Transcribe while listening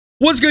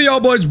What's good, y'all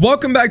boys?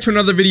 Welcome back to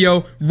another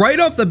video. Right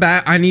off the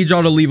bat, I need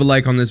y'all to leave a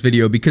like on this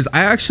video because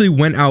I actually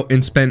went out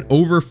and spent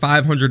over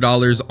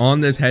 $500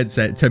 on this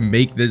headset to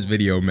make this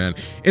video, man.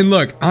 And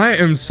look, I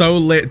am so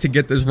lit to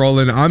get this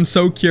rolling. I'm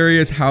so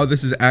curious how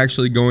this is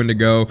actually going to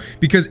go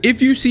because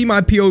if you see my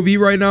POV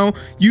right now,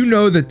 you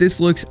know that this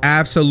looks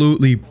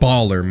absolutely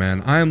baller,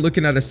 man. I am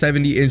looking at a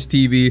 70-inch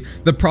TV.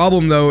 The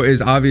problem though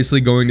is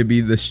obviously going to be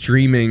the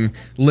streaming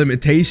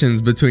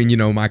limitations between, you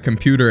know, my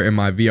computer and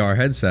my VR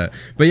headset.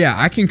 But yeah,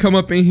 I can come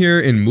up in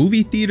here in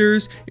movie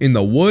theaters, in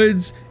the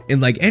woods,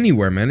 in like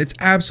anywhere, man. It's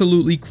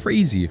absolutely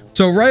crazy.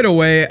 So right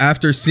away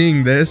after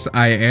seeing this,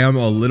 I am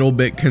a little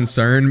bit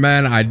concerned,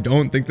 man. I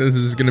don't think this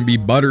is gonna be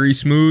buttery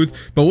smooth,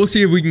 but we'll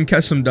see if we can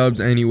catch some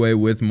dubs anyway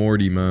with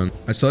Morty, man.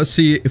 So let's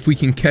see if we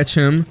can catch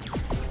him.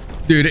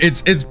 Dude,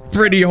 it's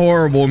pretty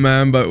horrible,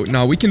 man, but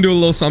no, we can do a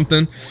little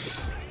something.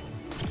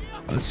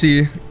 Let's see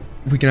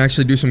if we can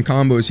actually do some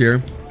combos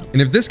here.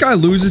 And if this guy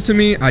loses to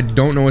me, I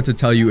don't know what to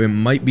tell you. It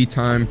might be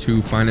time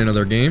to find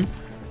another game.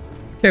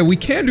 Okay, we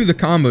can do the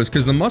combos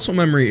because the muscle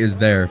memory is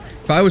there.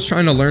 If I was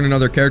trying to learn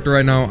another character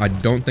right now, I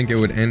don't think it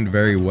would end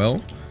very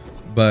well.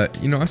 But,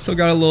 you know, I still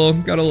got a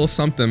little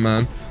something,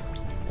 man.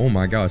 Oh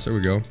my gosh, there we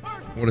go.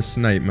 What a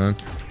snipe, man.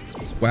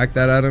 Just whack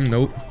that at him.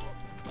 Nope.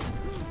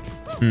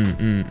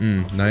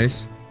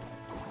 Nice.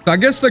 So I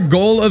guess the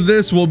goal of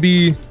this will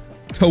be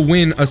to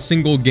win a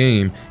single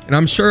game, and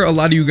I'm sure a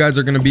lot of you guys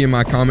are going to be in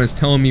my comments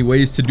telling me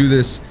ways to do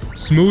this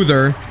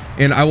smoother,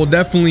 and I will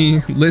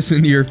definitely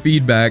listen to your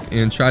feedback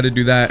and try to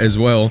do that as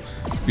well,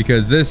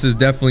 because this is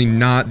definitely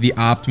not the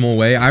optimal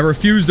way. I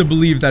refuse to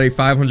believe that a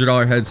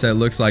 $500 headset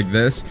looks like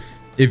this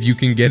if you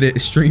can get it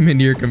stream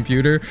into your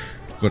computer.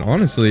 But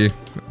honestly,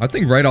 I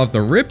think right off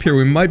the rip here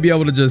we might be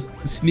able to just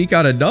sneak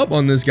out a dub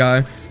on this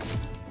guy.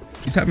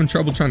 He's having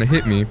trouble trying to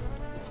hit me.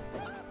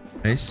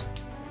 Nice.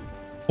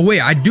 Oh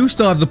wait, I do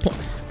still have the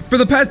for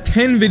the past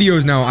 10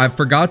 videos now I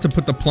forgot to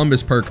put the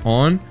Plumbus perk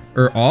on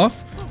or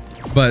off,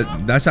 but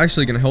that's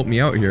actually gonna help me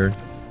out here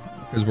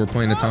because we're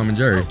playing a Tom and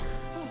Jerry.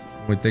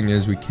 Only thing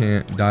is we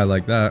can't die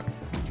like that.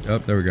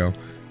 Yep, there we go.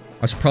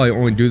 I should probably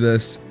only do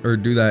this or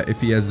do that if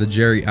he has the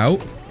Jerry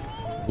out.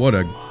 What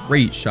a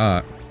great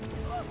shot.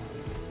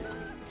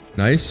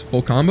 Nice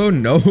full combo.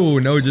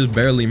 No, just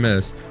barely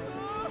missed.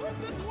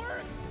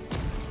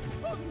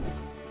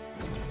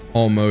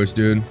 Almost,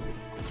 dude.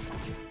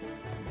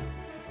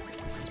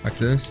 Like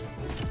this.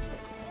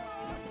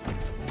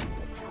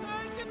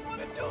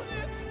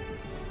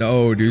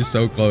 No, dude,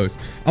 so close.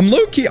 I'm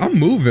low-key, I'm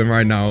moving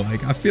right now.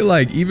 Like, I feel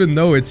like even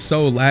though it's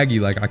so laggy,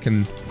 like I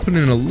can put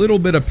in a little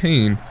bit of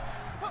pain.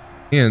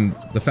 And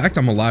the fact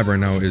I'm alive right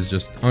now is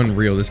just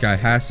unreal. This guy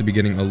has to be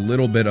getting a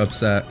little bit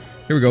upset.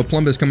 Here we go,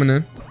 Plumbus coming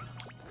in.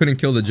 Couldn't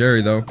kill the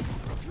Jerry though.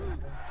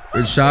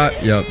 Good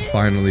shot. Yep,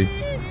 finally.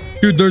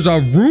 Dude, there's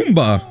a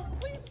Roomba.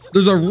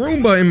 There's a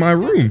Roomba in my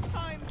room.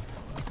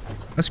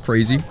 That's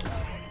crazy.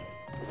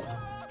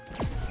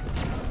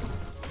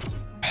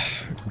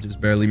 Just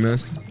barely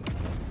missed.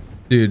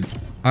 Dude,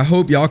 I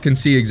hope y'all can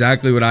see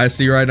exactly what I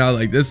see right now.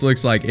 Like, this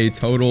looks like a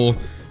total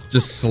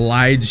just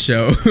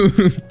slideshow.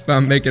 If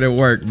I'm making it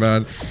work,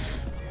 man.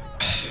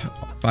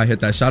 If I hit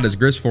that shot, it's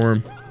grist for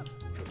him.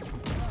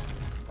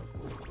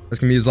 That's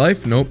gonna be his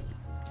life. Nope.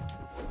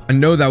 I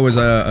know that was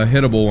a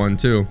hittable one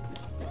too.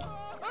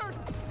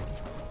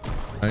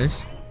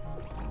 Nice.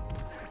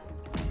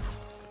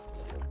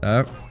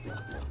 That.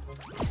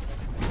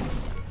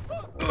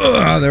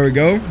 There we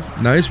go.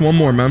 Nice. One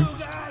more, man.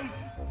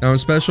 Down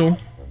special.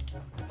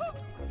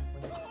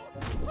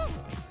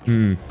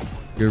 Good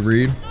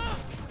read.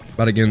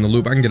 About to get in the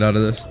loop. I can get out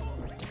of this.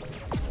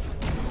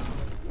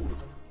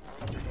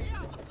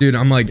 Dude,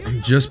 I'm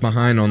just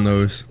behind on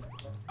those.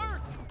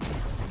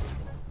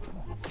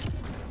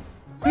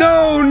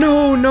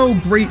 No.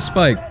 Great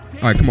spike.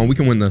 All right, come on. We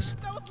can win this.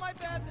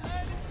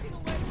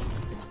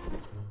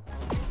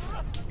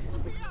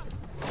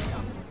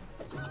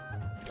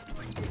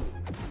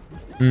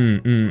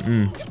 Didn't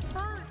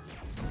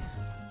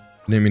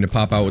mean to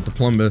pop out with the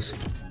Plumbus.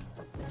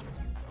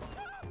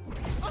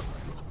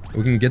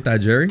 We can get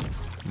that Jerry.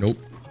 Nope.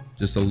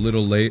 Just a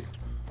little late.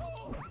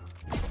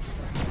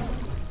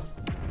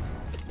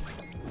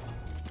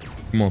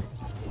 Come on.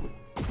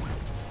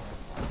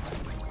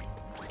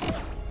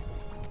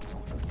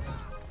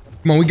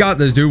 Come on, we got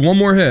this, dude. One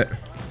more hit.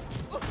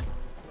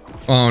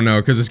 Oh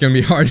no, because it's gonna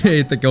be hard to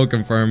hit the kill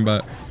confirm,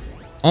 but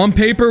on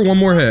paper, one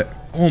more hit.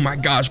 Oh my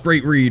gosh,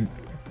 great read.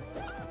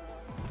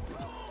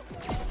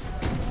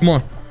 Come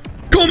on.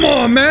 Come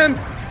on, man.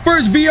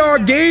 First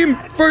VR game,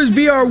 first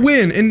VR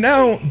win. And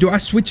now, do I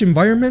switch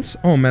environments?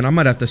 Oh man, I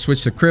might have to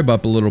switch the crib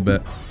up a little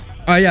bit.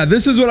 Yeah,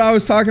 this is what I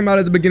was talking about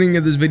at the beginning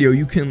of this video.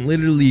 You can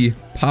literally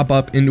pop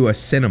up into a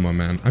cinema,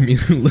 man. I mean,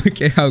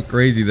 look at how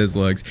crazy this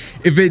looks.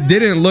 If it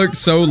didn't look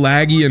so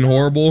laggy and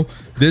horrible,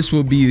 this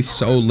would be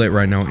so lit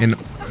right now. And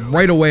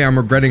right away, I'm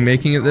regretting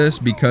making it this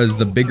because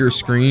the bigger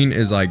screen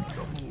is like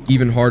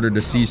even harder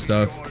to see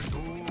stuff.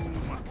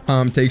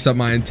 Takes up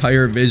my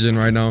entire vision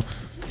right now.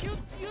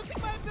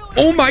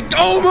 Oh my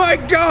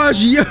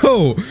gosh,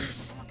 yo.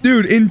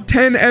 Dude, in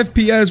 10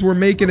 FPS, we're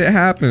making it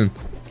happen.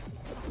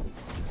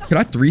 Could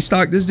I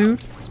 3-stock this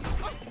dude?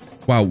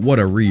 Wow, what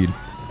a read.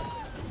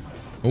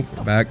 Oh,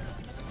 we're back.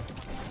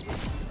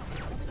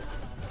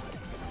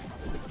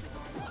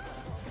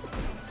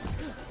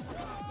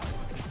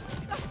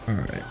 All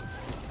right.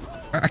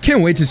 I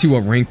can't wait to see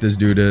what rank this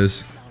dude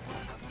is.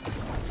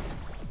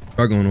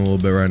 Struggling a little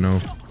bit right now,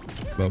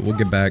 but we'll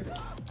get back.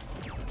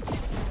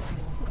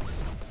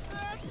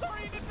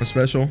 A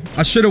special.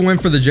 I should have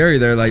went for the Jerry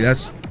there. Like,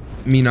 that's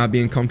me not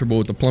being comfortable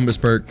with the Plumbus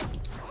perk.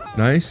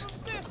 Nice.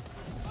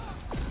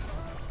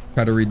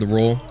 Try to read the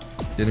roll.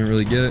 Didn't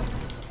really get it.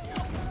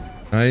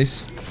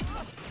 Nice.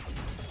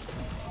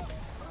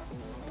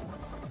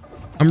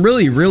 I'm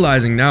really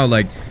realizing now,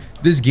 like,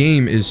 this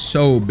game is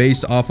so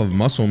based off of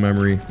muscle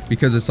memory,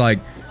 because it's like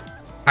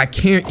I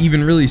can't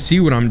even really see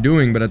what I'm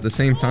doing, but at the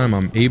same time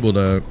I'm able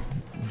to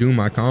do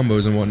my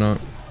combos and whatnot.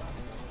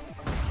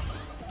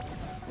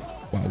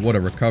 Wow, what a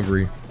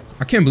recovery.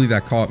 I can't believe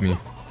that caught me.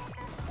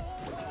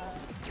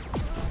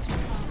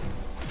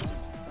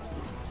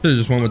 Should have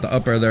just went with the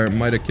up air there. It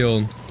might have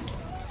killed.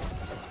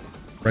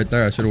 Right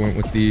there, I should have went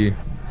with the...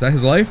 Is that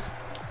his life?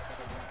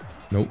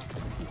 Nope.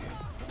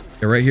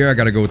 Yeah, right here, I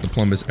gotta go with the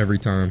Plumbus every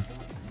time.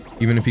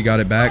 Even if he got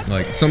it back,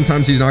 like,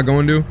 sometimes he's not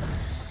going to.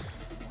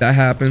 That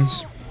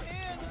happens.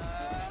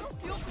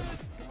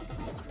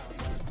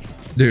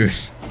 Dude.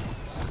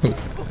 So bad.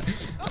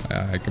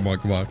 Alright, come on,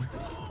 come on.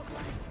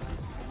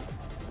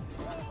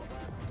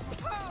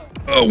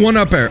 Oh, one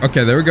up air.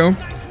 Okay, there we go.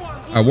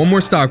 Alright, one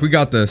more stock. We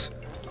got this.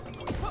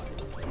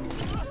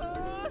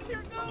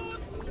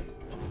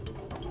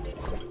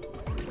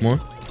 More.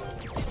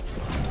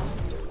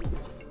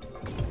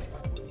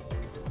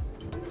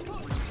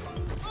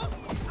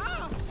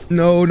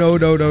 No, no,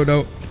 no, no,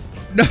 no.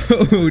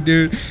 No,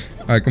 dude.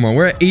 All right, come on.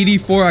 We're at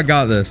 84. I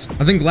got this.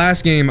 I think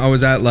last game I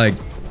was at like,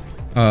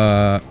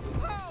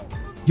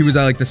 he was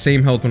at like the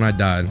same health when I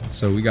died.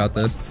 So we got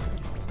this.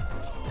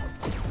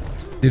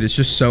 Dude, it's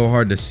just so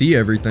hard to see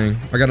everything.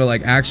 I gotta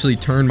like actually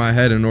turn my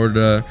head in order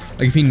to,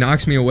 like, if he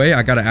knocks me away,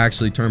 I gotta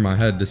actually turn my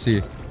head to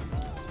see.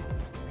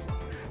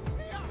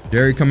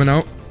 Jerry coming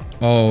out.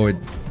 Oh, it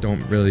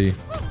don't really.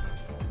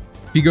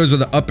 If he goes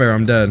with the up air,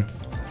 I'm dead.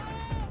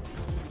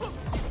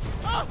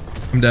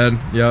 I'm dead.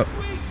 Yep.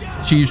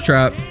 Cheese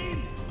trap.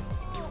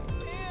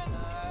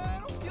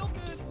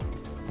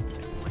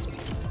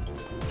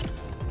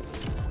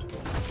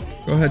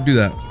 Go ahead, do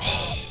that.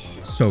 Oh,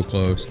 so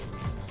close.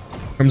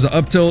 Comes the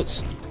up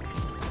tilts.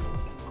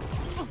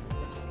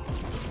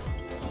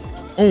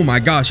 Oh my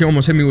gosh, he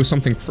almost hit me with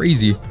something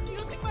crazy.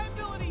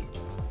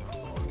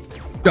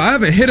 Dude, I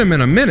haven't hit him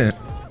in a minute.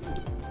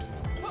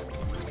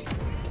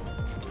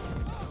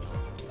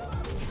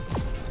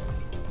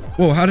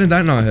 Whoa, how did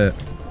that not hit?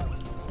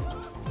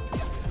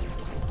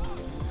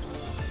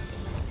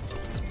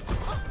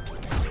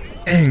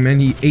 Dang, man,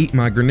 he ate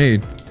my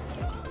grenade.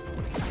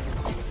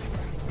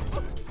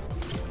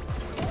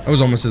 That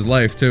was almost his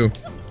life, too.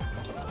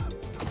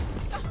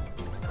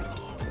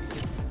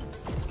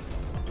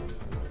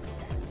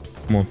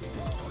 Come on.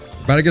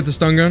 About to get the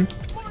stun gun.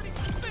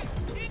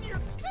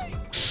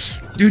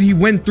 Dude, he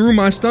went through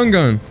my stun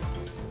gun.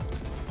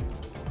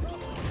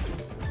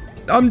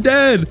 I'm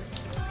dead.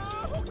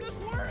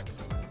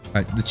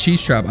 Alright, the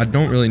cheese trap, I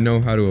don't really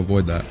know how to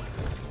avoid that.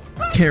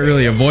 Can't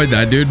really avoid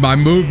that, dude. My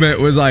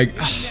movement was like,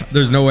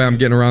 there's no way I'm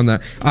getting around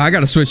that. I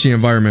gotta switch the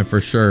environment for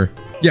sure.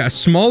 Yeah,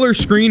 smaller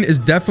screen is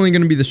definitely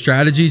gonna be the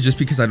strategy, just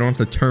because I don't have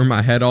to turn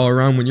my head all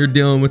around. When you're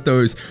dealing with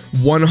those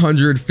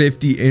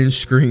 150-inch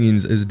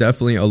screens is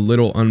definitely a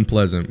little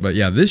unpleasant. But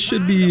yeah, this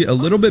should be a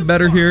little bit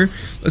better here.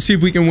 Let's see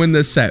if we can win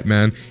this set,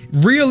 man.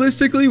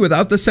 Realistically,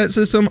 without the set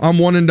system, I'm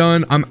one and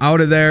done. I'm out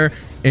of there,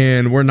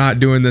 and we're not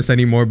doing this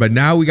anymore. But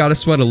now we gotta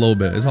sweat a little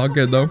bit. It's all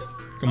good though.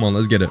 Come on,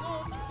 let's get it.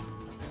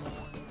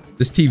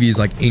 This TV is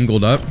like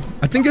angled up.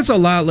 I think it's a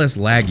lot less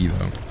laggy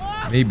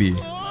though. Maybe.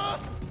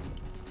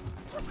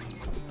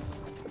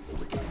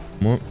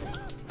 Come on.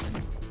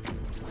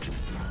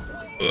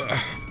 Ugh.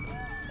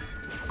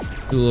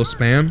 Do a little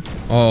spam.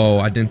 Oh,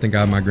 I didn't think I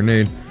had my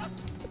grenade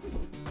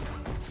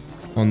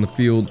on the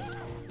field.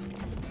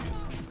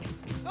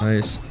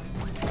 Nice.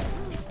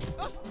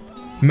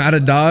 I'm out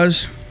of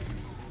dodge.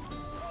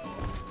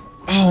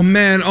 Oh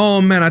man,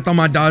 I thought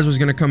my dodge was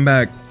gonna come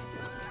back.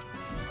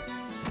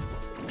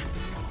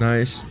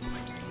 Nice.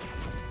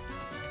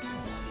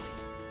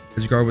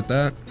 Edge guard with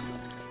that.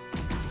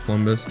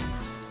 Columbus.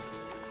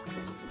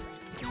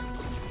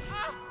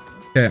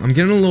 Okay, I'm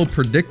getting a little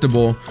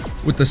predictable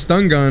with the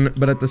stun gun,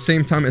 but at the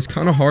same time, it's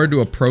kind of hard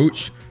to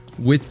approach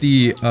with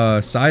the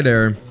side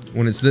air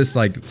when it's this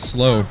like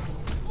slow.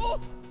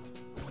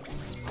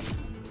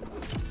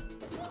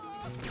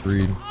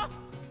 Read.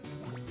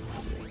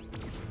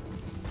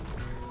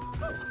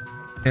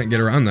 Can't get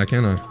around that,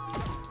 can I?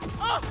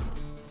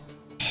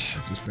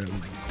 Just barely.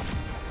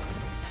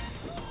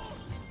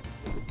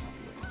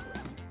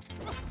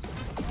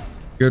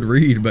 Good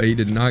read, but he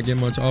did not get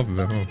much off of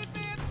it, huh?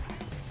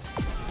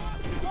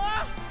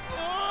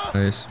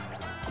 Nice.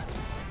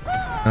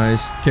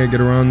 Nice. Can't get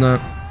around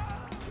that.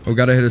 Oh,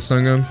 gotta hit a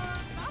stun gun.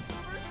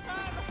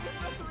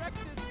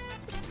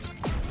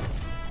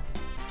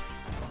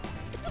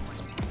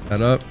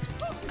 That up.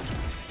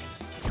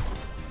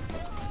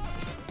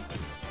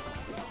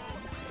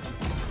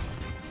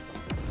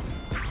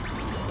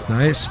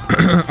 Nice.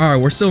 All right,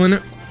 we're still in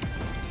it.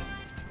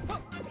 All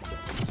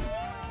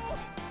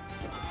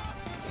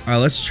right,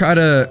 let's try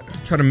to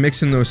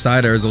mix in those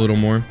side airs a little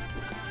more.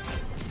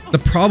 The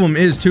problem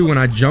is too, when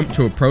I jump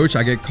to approach,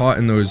 I get caught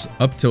in those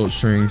up tilt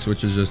strings,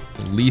 which is just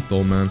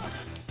lethal, man.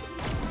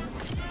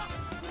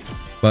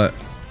 But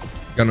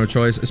got no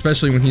choice,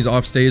 especially when he's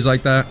off stage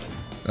like that.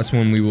 That's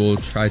when we will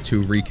try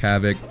to wreak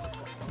havoc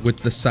with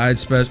the side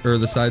special or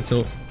the side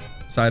tilt,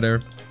 side air.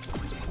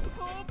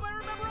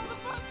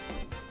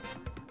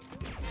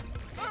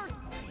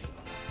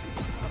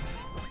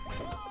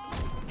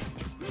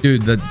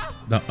 Dude,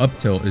 the up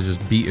tilt is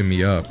just beating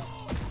me up.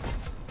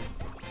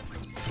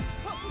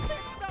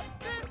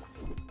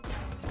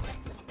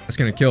 That's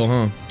gonna kill,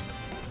 huh?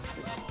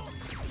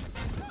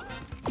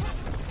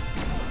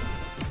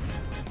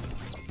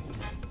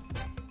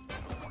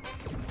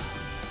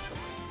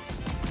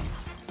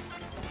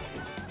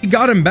 He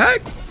got him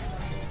back?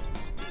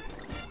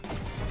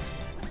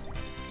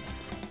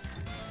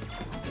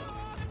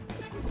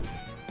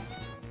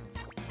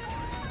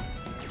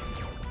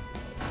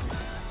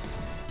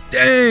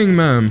 Dang,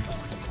 man.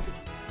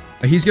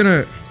 He's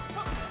gonna...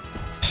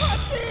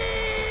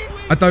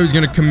 I thought he was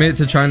gonna commit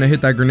to trying to hit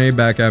that grenade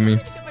back at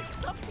me.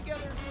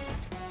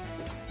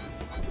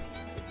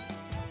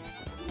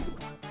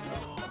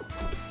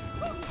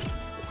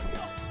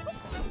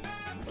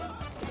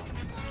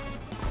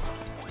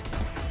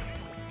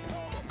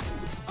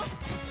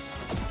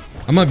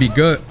 I might be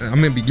good. I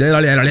might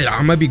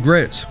be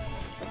grits.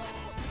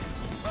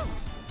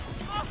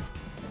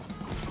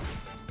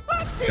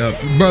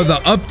 Bro,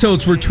 the up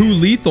tilts were too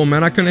lethal,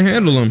 man. I couldn't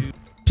handle them.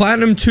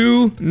 Platinum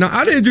 2. No,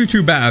 I didn't do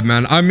too bad,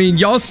 man. I mean,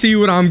 y'all see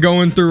what I'm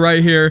going through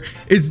right here.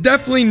 It's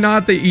definitely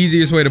not the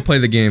easiest way to play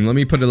the game. Let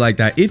me put it like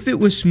that. If it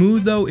was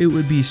smooth, though, it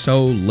would be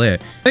so lit.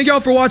 Thank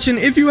y'all for watching.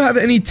 If you have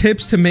any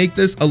tips to make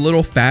this a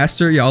little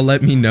faster, y'all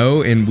let me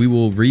know, and we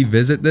will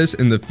revisit this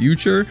in the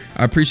future.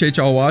 I appreciate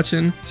y'all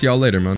watching. See y'all later, man.